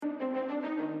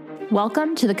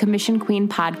Welcome to the Commission Queen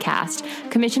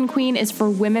podcast. Commission Queen is for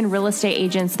women real estate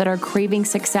agents that are craving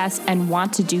success and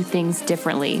want to do things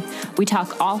differently. We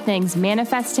talk all things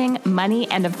manifesting,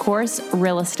 money, and of course,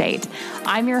 real estate.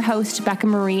 I'm your host, Becca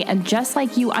Marie, and just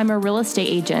like you, I'm a real estate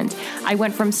agent. I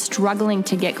went from struggling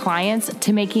to get clients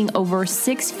to making over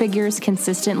 6 figures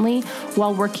consistently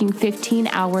while working 15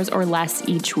 hours or less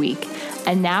each week.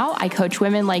 And now I coach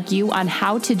women like you on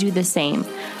how to do the same.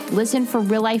 Listen for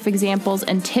real-life examples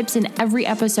and tips in every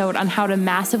episode on how to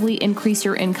massively increase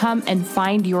your income and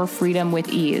find your freedom with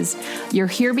ease. You're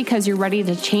here because you're ready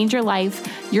to change your life,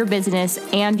 your business,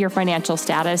 and your financial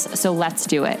status, so let's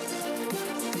do it.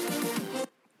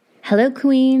 Hello,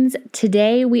 Queens.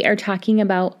 Today we are talking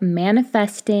about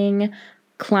manifesting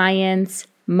clients,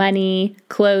 money,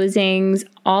 closings,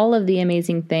 all of the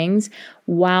amazing things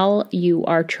while you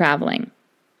are traveling.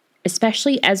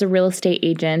 Especially as a real estate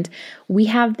agent, we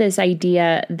have this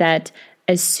idea that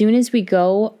as soon as we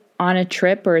go on a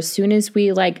trip or as soon as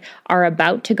we are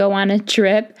about to go on a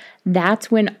trip, that's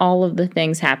when all of the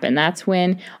things happen. That's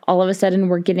when all of a sudden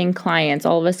we're getting clients.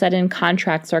 All of a sudden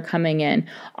contracts are coming in.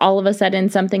 All of a sudden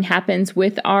something happens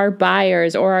with our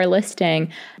buyers or our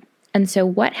listing. And so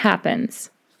what happens?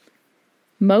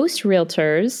 Most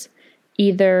realtors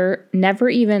either never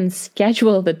even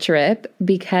schedule the trip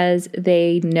because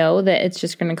they know that it's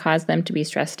just going to cause them to be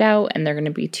stressed out and they're going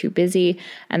to be too busy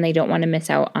and they don't want to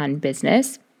miss out on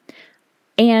business.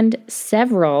 And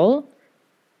several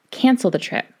cancel the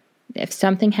trip. If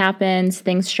something happens,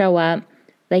 things show up,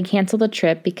 they cancel the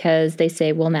trip because they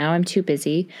say, well, now I'm too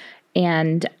busy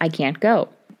and I can't go.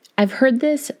 I've heard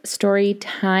this story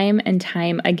time and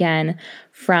time again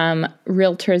from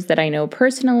realtors that I know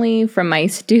personally, from my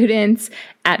students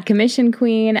at Commission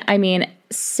Queen. I mean,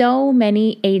 so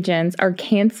many agents are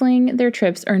canceling their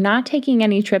trips or not taking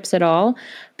any trips at all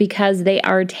because they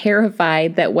are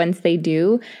terrified that once they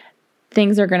do,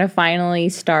 things are going to finally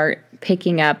start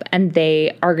picking up and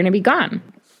they are going to be gone.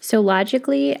 So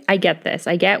logically, I get this.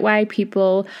 I get why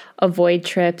people avoid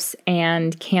trips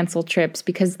and cancel trips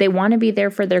because they want to be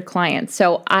there for their clients.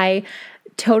 So I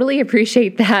totally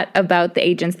appreciate that about the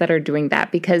agents that are doing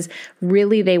that because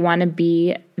really they want to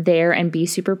be there and be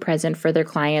super present for their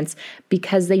clients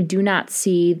because they do not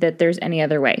see that there's any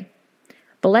other way.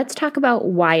 But let's talk about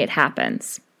why it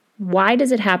happens. Why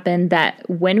does it happen that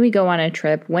when we go on a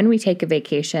trip, when we take a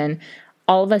vacation,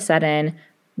 all of a sudden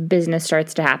business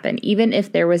starts to happen, even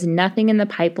if there was nothing in the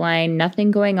pipeline, nothing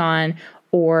going on,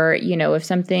 or, if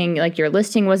something like your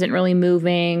listing wasn't really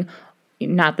moving,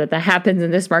 not that that happens in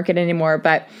this market anymore,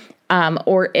 but,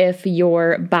 or if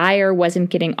your buyer wasn't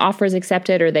getting offers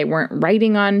accepted or they weren't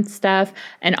writing on stuff,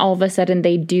 and all of a sudden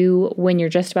they do when you're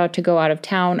just about to go out of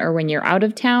town or when you're out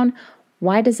of town,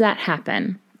 why does that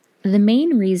happen? The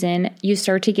main reason you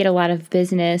start to get a lot of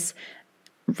business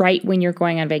right when you're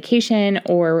going on vacation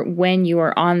or when you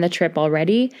are on the trip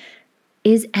already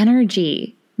is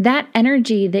energy. That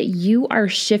energy that you are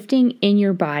shifting in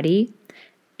your body,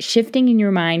 shifting in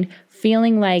your mind,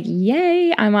 feeling like,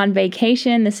 yay, I'm on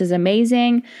vacation, this is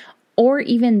amazing. Or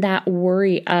even that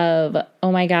worry of,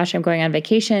 oh my gosh, I'm going on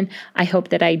vacation. I hope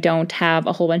that I don't have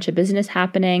a whole bunch of business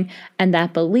happening. And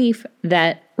that belief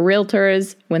that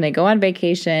realtors, when they go on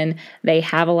vacation, they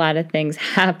have a lot of things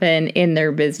happen in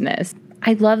their business.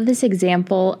 I love this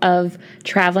example of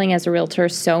traveling as a realtor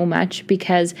so much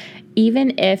because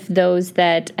even if those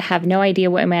that have no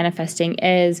idea what manifesting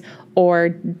is or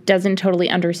doesn't totally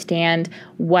understand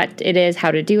what it is, how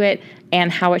to do it,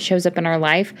 and how it shows up in our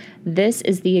life, this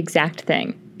is the exact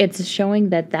thing. It's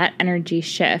showing that energy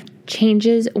shift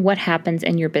changes what happens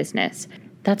in your business.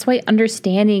 That's why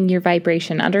understanding your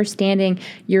vibration, understanding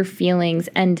your feelings,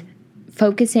 and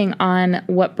focusing on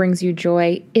what brings you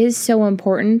joy is so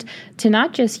important to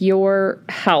not just your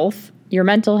health, your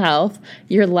mental health,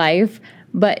 your life,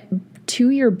 but to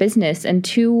your business and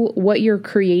to what you're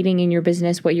creating in your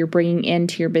business, what you're bringing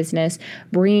into your business,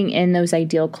 bringing in those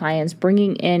ideal clients,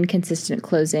 bringing in consistent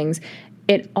closings.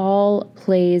 It all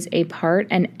plays a part,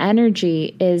 and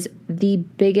energy is the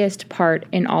biggest part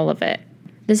in all of it.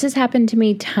 This has happened to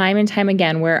me time and time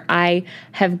again where I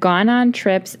have gone on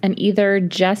trips and either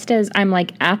just as I'm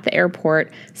at the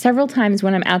airport, several times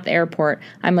when I'm at the airport,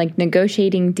 I'm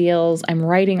negotiating deals, I'm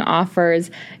writing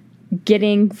offers,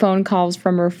 getting phone calls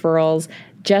from referrals,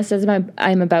 just as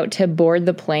I'm about to board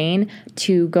the plane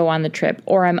to go on the trip.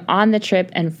 Or I'm on the trip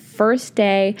and first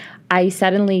day I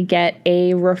suddenly get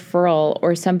a referral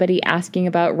or somebody asking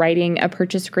about writing a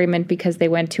purchase agreement because they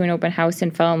went to an open house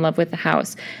and fell in love with the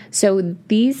house. So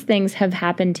these things have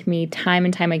happened to me time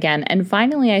and time again. And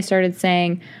finally I started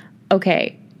saying,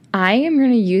 okay, I am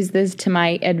going to use this to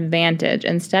my advantage.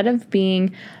 Instead of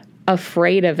being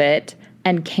afraid of it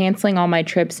and canceling all my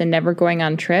trips and never going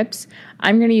on trips,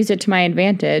 I'm going to use it to my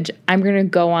advantage. I'm going to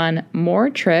go on more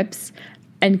trips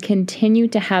and continue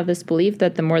to have this belief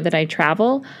that the more that I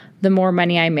travel, the more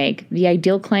money I make. The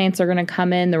ideal clients are going to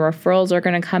come in, the referrals are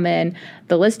going to come in,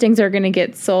 the listings are going to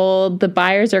get sold, the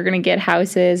buyers are going to get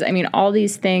houses. I mean, all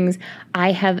these things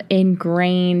I have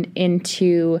ingrained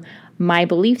into my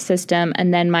belief system,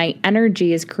 and then my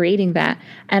energy is creating that.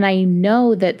 And I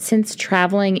know that since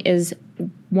traveling is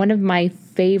one of my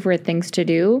favorite things to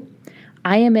do,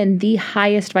 I am in the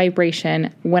highest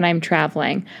vibration when I'm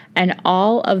traveling, and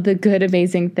all of the good,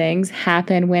 amazing things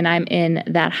happen when I'm in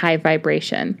that high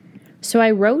vibration. So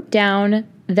I wrote down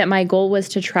that my goal was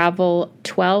to travel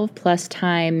 12 plus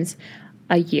times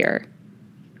a year.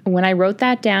 When I wrote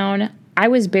that down, I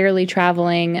was barely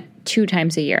traveling 2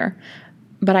 times a year,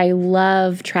 but I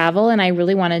love travel and I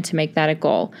really wanted to make that a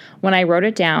goal. When I wrote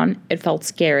it down, it felt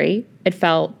scary. It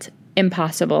felt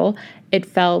impossible. It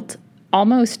felt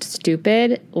almost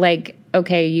stupid, like,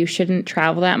 okay, you shouldn't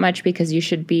travel that much because you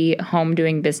should be home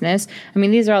doing business. I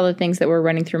mean, these are all the things that were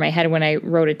running through my head when I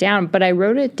wrote it down, but I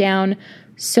wrote it down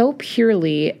so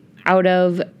purely out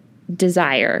of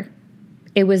desire.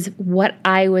 It was what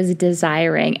I was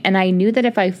desiring. And I knew that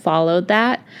if I followed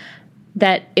that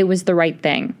it was the right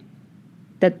thing,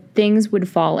 that things would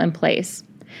fall in place.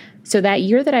 So that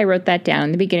year that I wrote that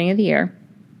down, the beginning of the year,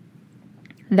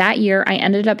 that year I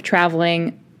ended up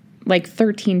traveling like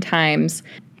 13 times.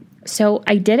 So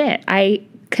I did it. I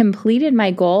completed my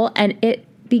goal and it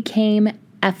became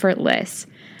effortless.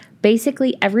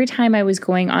 Basically, every time I was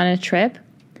going on a trip,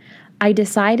 I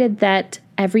decided that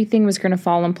everything was going to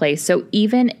fall in place. So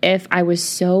even if I was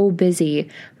so busy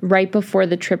right before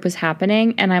the trip was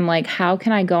happening and I'm like, how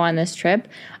can I go on this trip?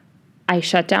 I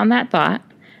shut down that thought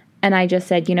and I just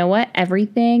said, you know what?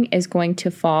 Everything is going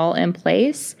to fall in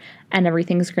place and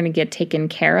everything's going to get taken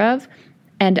care of.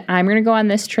 And I'm going to go on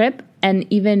this trip and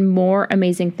even more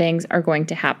amazing things are going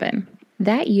to happen.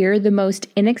 That year, the most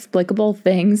inexplicable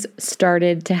things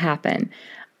started to happen.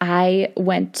 I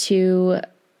went to,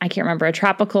 I can't remember, a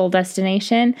tropical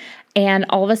destination, and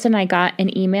all of a sudden I got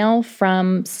an email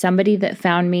from somebody that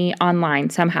found me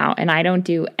online somehow, and I don't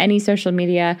do any social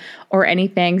media or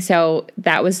anything, so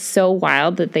that was so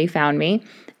wild that they found me.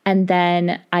 And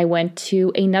then I went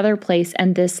to another place,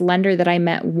 and this lender that I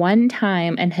met one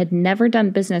time and had never done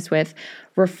business with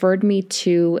referred me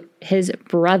to his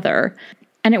brother.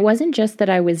 And it wasn't just that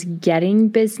I was getting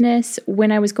business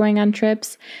when I was going on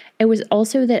trips. It was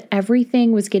also that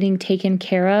everything was getting taken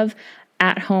care of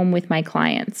at home with my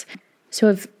clients. So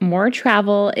if more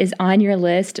travel is on your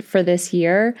list for this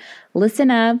year, listen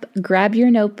up, grab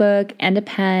your notebook and a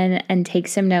pen and take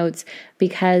some notes,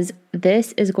 because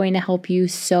this is going to help you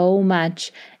so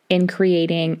much in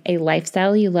creating a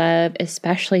lifestyle you love,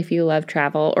 especially if you love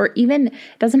travel, or even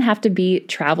it doesn't have to be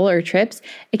travel or trips.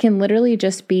 It can literally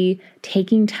just be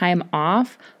taking time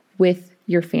off with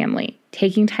your family,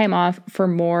 taking time off for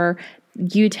more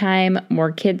you time,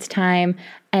 more kids time,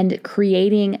 and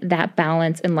creating that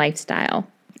balance and lifestyle.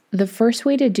 The first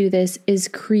way to do this is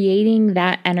creating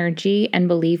that energy and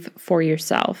belief for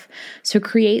yourself. So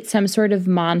create some sort of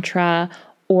mantra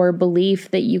or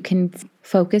belief that you can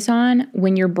focus on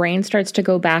when your brain starts to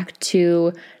go back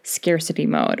to scarcity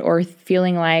mode or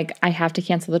feeling like I have to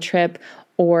cancel the trip,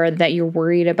 or that you're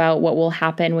worried about what will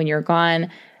happen when you're gone.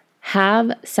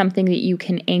 Have something that you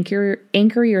can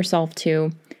anchor yourself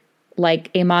to,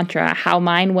 like a mantra. How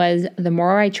mine was, the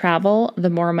more I travel, the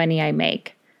more money I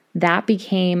make. That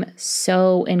became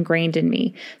so ingrained in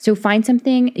me. So find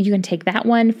something, you can take that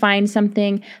one, find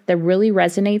something that really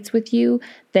resonates with you,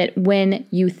 that when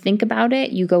you think about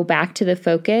it, you go back to the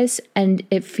focus and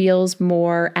it feels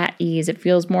more at ease. It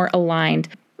feels more aligned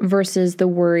versus the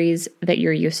worries that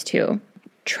you're used to.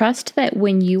 Trust that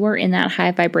when you are in that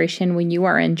high vibration, when you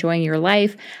are enjoying your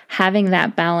life, having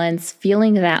that balance,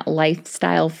 feeling that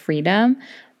lifestyle freedom,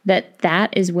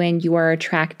 that is when you are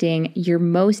attracting your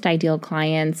most ideal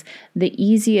clients, the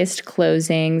easiest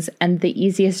closings, and the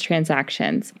easiest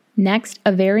transactions. Next,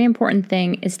 a very important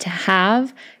thing is to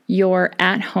have your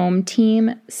at-home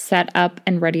team set up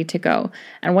and ready to go.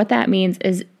 And what that means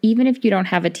is, even if you don't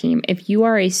have a team, if you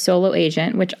are a solo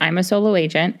agent, which I'm a solo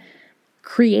agent,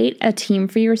 create a team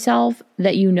for yourself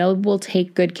that you know will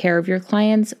take good care of your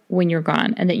clients when you're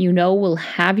gone, and that you know will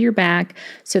have your back,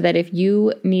 so that if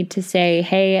you need to say,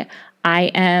 hey, I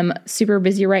am super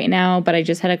busy right now, but I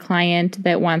just had a client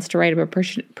that wants to write up a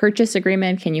purchase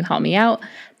agreement, can you help me out?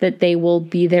 That they will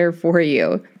be there for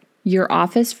you. Your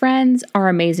office friends are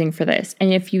amazing for this.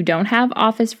 And if you don't have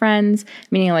office friends,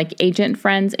 meaning like agent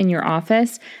friends in your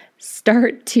office,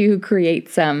 start to create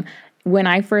some. when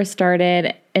I first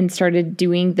started and started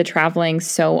doing the traveling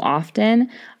so often,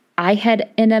 I had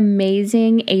an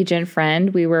amazing agent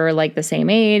friend. We were like the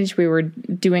same age. We were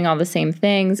doing all the same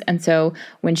things. And so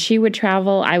when she would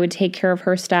travel, I would take care of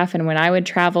her stuff. And when I would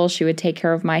travel, she would take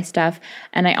care of my stuff.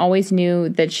 And I always knew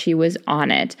that she was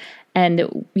on it.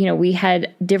 And, we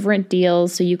had different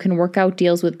deals. So you can work out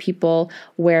deals with people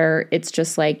where it's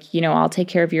just like, I'll take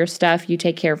care of your stuff. You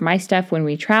take care of my stuff when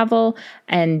we travel.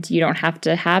 And you don't have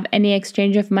to have any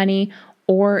exchange of money.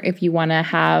 Or if you want to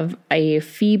have a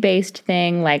fee-based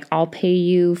thing, like I'll pay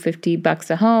you $50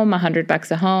 a home,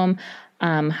 $100 a home,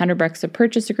 $100 a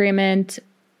purchase agreement,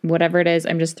 whatever it is.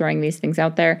 I'm just throwing these things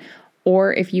out there.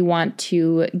 Or if you want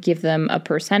to give them a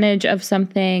percentage of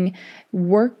something,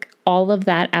 work all of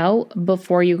that out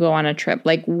before you go on a trip.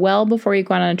 Like well before you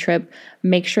go on a trip,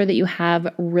 make sure that you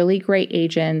have really great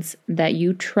agents that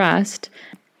you trust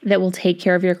that will take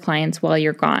care of your clients while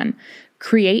you're gone.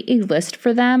 Create a list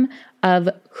for them of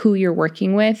who you're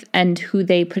working with and who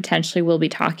they potentially will be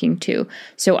talking to.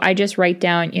 So I just write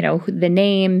down, the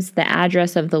names, the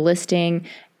address of the listing,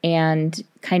 and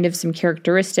kind of some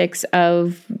characteristics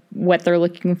of what they're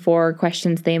looking for,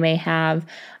 questions they may have.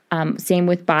 Same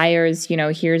with buyers,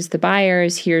 here's the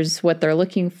buyers, here's what they're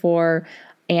looking for,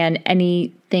 and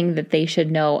anything that they should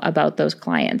know about those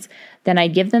clients. Then I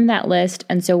give them that list.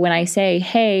 And so when I say,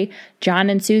 hey, John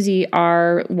and Susie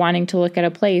are wanting to look at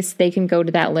a place, they can go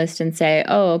to that list and say,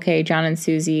 oh, okay, John and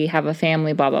Susie have a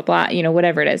family, blah, blah, blah,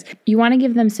 whatever it is. You want to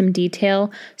give them some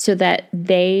detail so that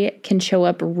they can show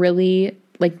up really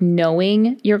like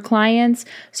knowing your clients.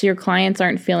 So your clients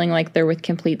aren't feeling like they're with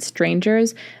complete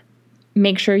strangers.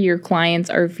 Make sure your clients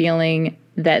are feeling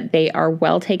that they are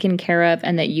well taken care of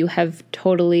and that you have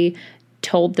totally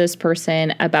told this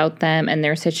person about them and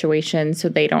their situation so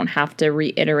they don't have to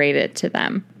reiterate it to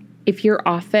them. If your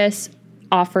office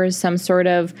offers some sort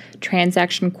of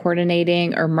transaction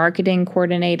coordinating or marketing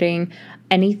coordinating,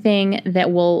 anything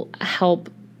that will help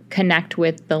connect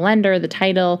with the lender, the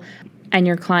title, and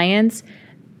your clients,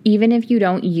 even if you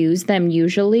don't use them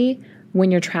usually,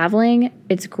 when you're traveling,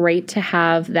 it's great to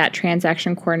have that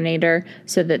transaction coordinator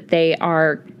so that they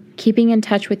are keeping in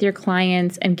touch with your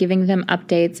clients and giving them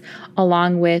updates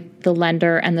along with the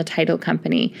lender and the title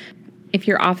company. If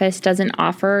your office doesn't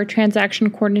offer transaction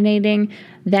coordinating,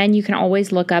 then you can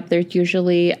always look up. There's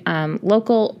usually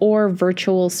local or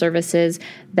virtual services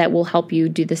that will help you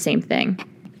do the same thing.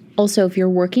 Also, if you're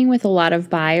working with a lot of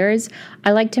buyers,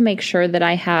 I like to make sure that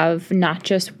I have not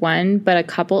just one, but a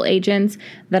couple agents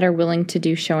that are willing to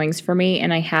do showings for me,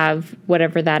 and I have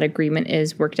whatever that agreement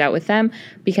is worked out with them,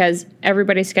 because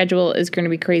everybody's schedule is going to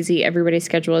be crazy. Everybody's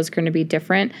schedule is going to be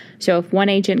different. So if one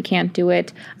agent can't do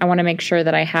it, I want to make sure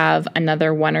that I have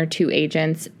another one or two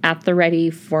agents at the ready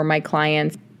for my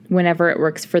clients whenever it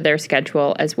works for their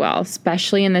schedule as well,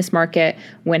 especially in this market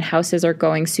when houses are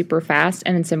going super fast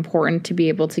and it's important to be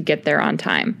able to get there on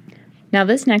time. Now,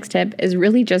 this next tip is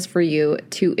really just for you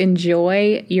to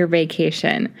enjoy your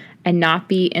vacation and not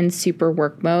be in super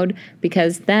work mode,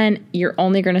 because then you're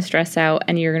only going to stress out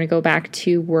and you're going to go back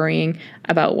to worrying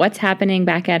about what's happening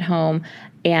back at home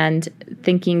and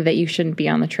thinking that you shouldn't be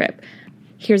on the trip.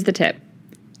 Here's the tip.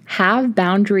 Have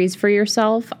boundaries for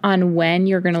yourself on when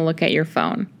you're going to look at your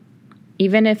phone.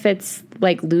 Even if it's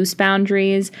like loose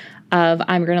boundaries of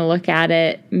I'm going to look at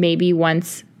it maybe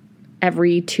once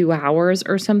every 2 hours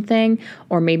or something,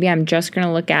 or maybe I'm just going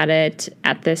to look at it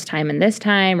at this time and this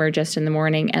time, or just in the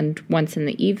morning and once in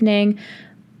the evening.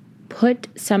 Put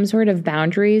some sort of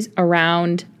boundaries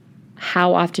around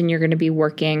how often you're going to be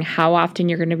working, how often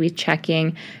you're going to be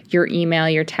checking your email,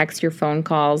 your text, your phone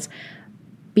calls,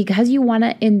 because you want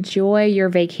to enjoy your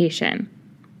vacation.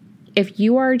 If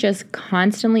you are just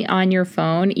constantly on your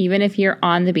phone, even if you're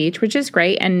on the beach, which is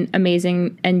great and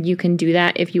amazing, and you can do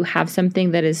that if you have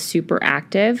something that is super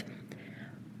active,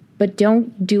 but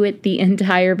don't do it the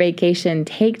entire vacation.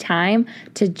 Take time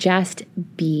to just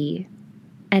be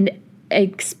and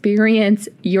experience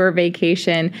your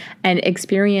vacation and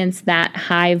experience that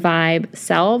high vibe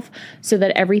self so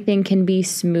that everything can be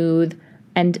smooth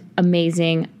and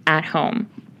amazing at home.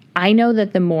 I know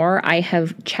that the more I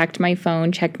have checked my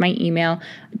phone, checked my email,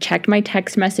 checked my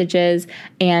text messages,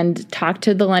 and talked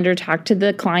to the lender, talked to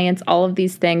the clients, all of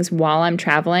these things while I'm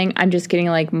traveling, I'm just getting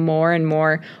like more and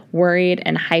more worried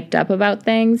and hyped up about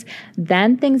things.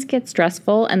 Then things get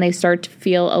stressful and they start to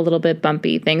feel a little bit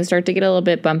bumpy. Things start to get a little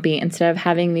bit bumpy instead of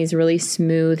having these really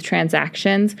smooth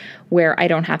transactions where I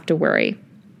don't have to worry.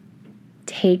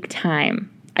 Take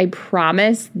time. I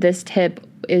promise this tip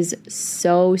is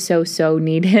so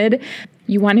needed.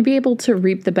 You want to be able to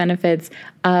reap the benefits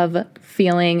of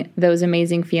feeling those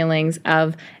amazing feelings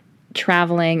of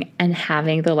traveling and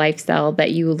having the lifestyle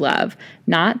that you love,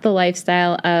 not the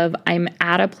lifestyle of I'm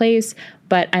at a place,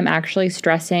 but I'm actually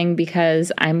stressing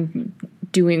because I'm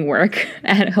doing work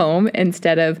at home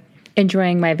instead of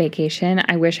enjoying my vacation.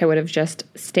 I wish I would have just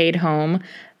stayed home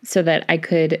so that I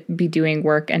could be doing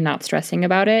work and not stressing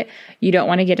about it. You don't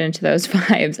want to get into those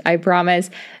vibes. I promise.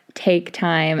 Take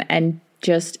time and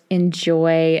just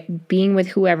enjoy being with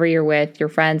whoever you're with, your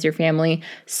friends, your family,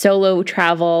 solo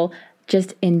travel.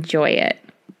 Just enjoy it.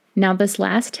 Now, this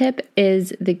last tip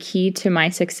is the key to my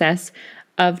success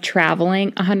of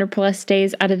traveling 100 plus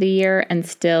days out of the year and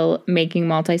still making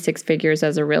multi six figures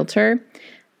as a realtor.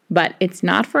 But it's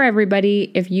not for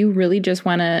everybody. If you really just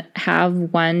want to have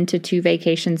 1 to 2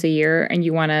 vacations a year and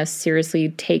you want to seriously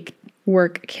take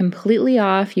work completely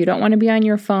off, you don't want to be on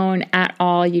your phone at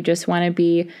all, you just want to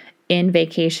be in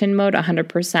vacation mode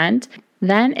 100%,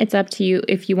 then it's up to you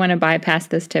if you want to bypass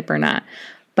this tip or not.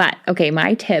 But okay,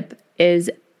 my tip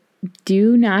is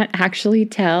do not actually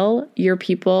tell your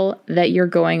people that you're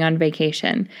going on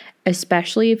vacation,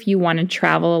 especially if you want to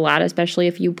travel a lot, especially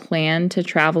if you plan to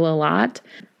travel a lot.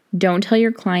 Don't tell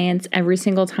your clients every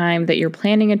single time that you're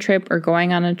planning a trip or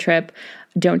going on a trip.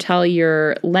 Don't tell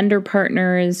your lender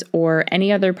partners or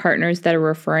any other partners that are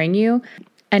referring you.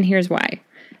 And here's why.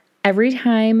 Every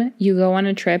time you go on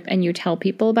a trip and you tell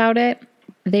people about it,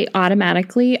 they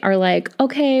automatically are like,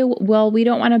 okay, well, we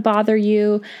don't want to bother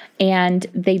you. And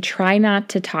they try not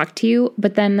to talk to you.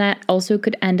 But then that also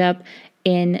could end up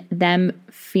in them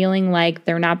feeling like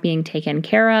they're not being taken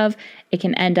care of. It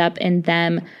can end up in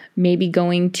them maybe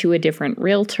going to a different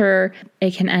realtor.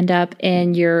 It can end up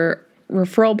in your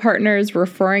referral partners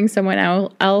referring someone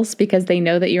else because they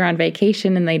know that you're on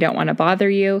vacation and they don't want to bother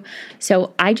you.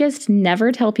 So I just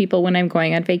never tell people when I'm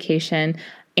going on vacation.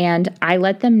 And I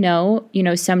let them know,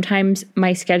 sometimes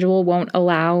my schedule won't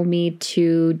allow me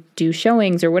to do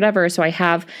showings or whatever. So I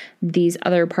have these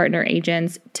other partner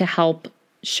agents to help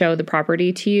show the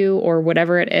property to you or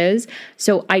whatever it is.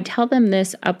 So I tell them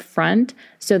this up front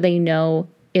so they know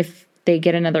if they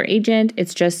get another agent,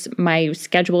 it's just my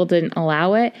schedule didn't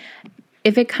allow it.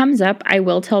 If it comes up, I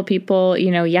will tell people,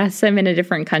 yes, I'm in a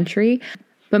different country.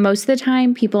 But most of the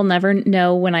time, people never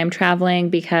know when I'm traveling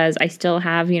because I still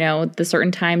have, the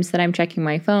certain times that I'm checking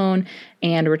my phone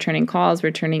and returning calls,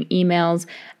 returning emails,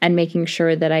 and making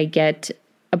sure that I get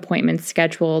appointments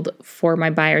scheduled for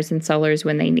my buyers and sellers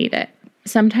when they need it.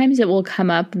 Sometimes it will come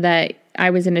up that I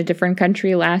was in a different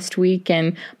country last week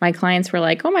and my clients were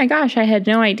like, oh my gosh, I had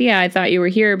no idea. I thought you were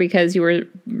here because you were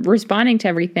responding to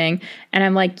everything. And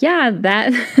I'm like, yeah,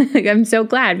 that I'm so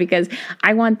glad because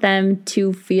I want them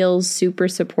to feel super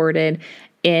supported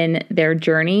in their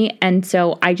journey. And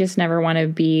so I just never want to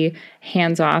be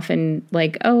hands off and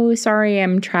like, oh, sorry,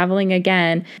 I'm traveling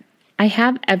again. I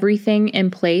have everything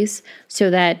in place so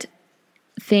that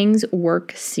things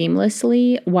work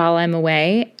seamlessly while I'm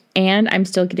away and I'm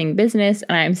still getting business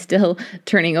and I'm still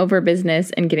turning over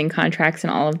business and getting contracts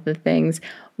and all of the things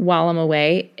while I'm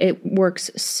away. It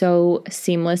works so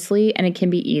seamlessly and it can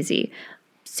be easy.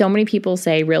 So many people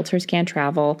say realtors can't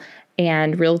travel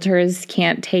and realtors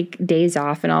can't take days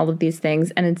off and all of these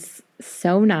things. And it's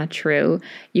so not true.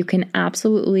 You can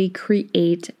absolutely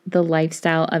create the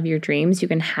lifestyle of your dreams. You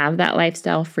can have that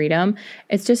lifestyle freedom.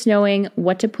 It's just knowing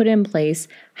what to put in place,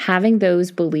 having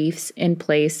those beliefs in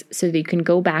place so that you can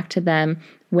go back to them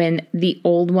when the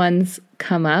old ones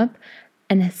come up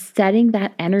and setting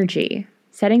that energy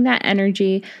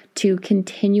to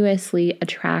continuously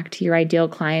attract your ideal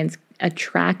clients,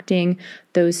 attracting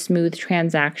those smooth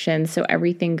transactions so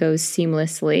everything goes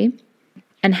seamlessly.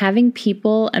 And having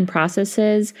people and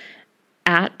processes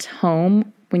at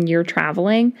home when you're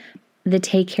traveling that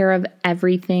take care of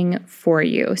everything for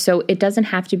you. So it doesn't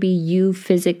have to be you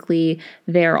physically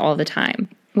there all the time.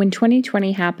 When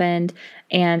 2020 happened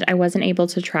and I wasn't able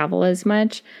to travel as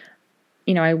much,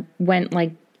 I went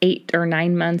like 8 or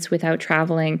 9 months without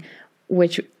traveling,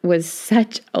 which was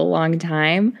such a long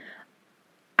time.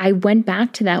 I went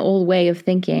back to that old way of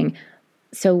thinking.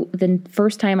 So the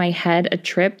first time I had a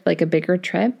trip, like a bigger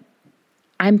trip,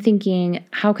 I'm thinking,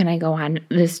 how can I go on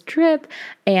this trip?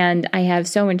 And I have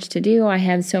so much to do. I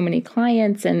have so many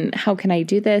clients and how can I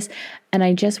do this? And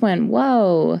I just went,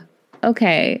 whoa,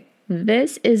 okay,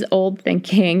 this is old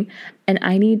thinking. And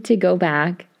I need to go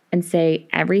back and say,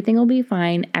 everything will be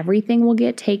fine. Everything will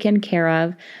get taken care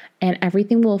of and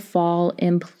everything will fall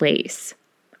in place.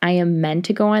 I am meant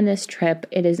to go on this trip.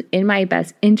 It is in my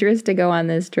best interest to go on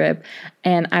this trip,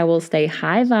 and I will stay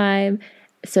high vibe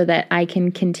so that I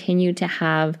can continue to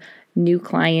have, new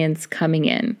clients coming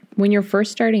in. When you're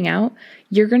first starting out,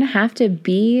 you're going to have to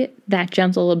be that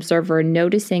gentle observer,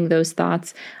 noticing those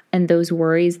thoughts and those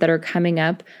worries that are coming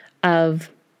up of,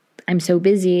 I'm so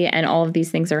busy and all of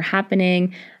these things are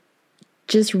happening.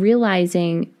 Just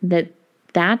realizing that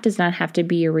that does not have to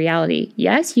be your reality.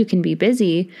 Yes, you can be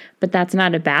busy, but that's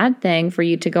not a bad thing for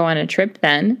you to go on a trip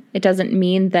then. It doesn't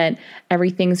mean that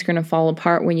everything's going to fall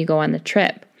apart when you go on the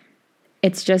trip.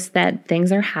 It's just that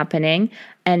things are happening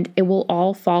and it will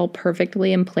all fall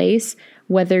perfectly in place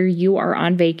whether you are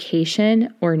on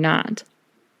vacation or not.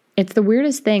 It's the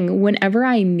weirdest thing. Whenever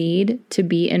I need to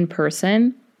be in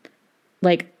person,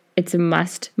 like it's a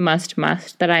must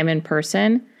that I'm in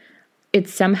person,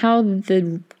 it's somehow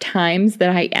the times that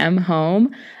I am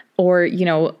home or,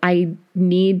 I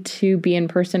need to be in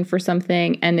person for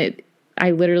something and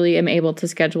I literally am able to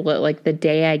schedule it like the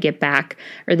day I get back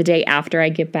or the day after I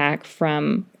get back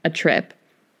from a trip.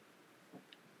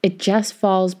 It just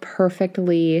falls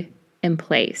perfectly in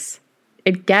place.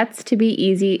 It gets to be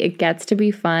easy, it gets to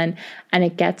be fun, and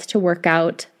it gets to work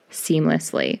out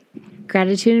seamlessly.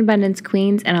 Gratitude and abundance,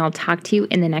 queens, and I'll talk to you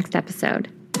in the next episode.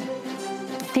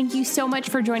 Thank you so much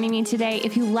for joining me today.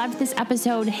 If you loved this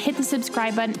episode, hit the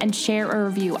subscribe button and share a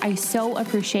review. I so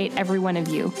appreciate every one of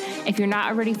you. If you're not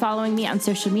already following me on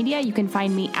social media, you can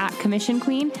find me at Commission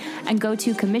Queen and go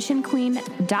to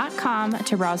commissionqueen.com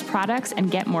to browse products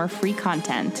and get more free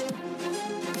content.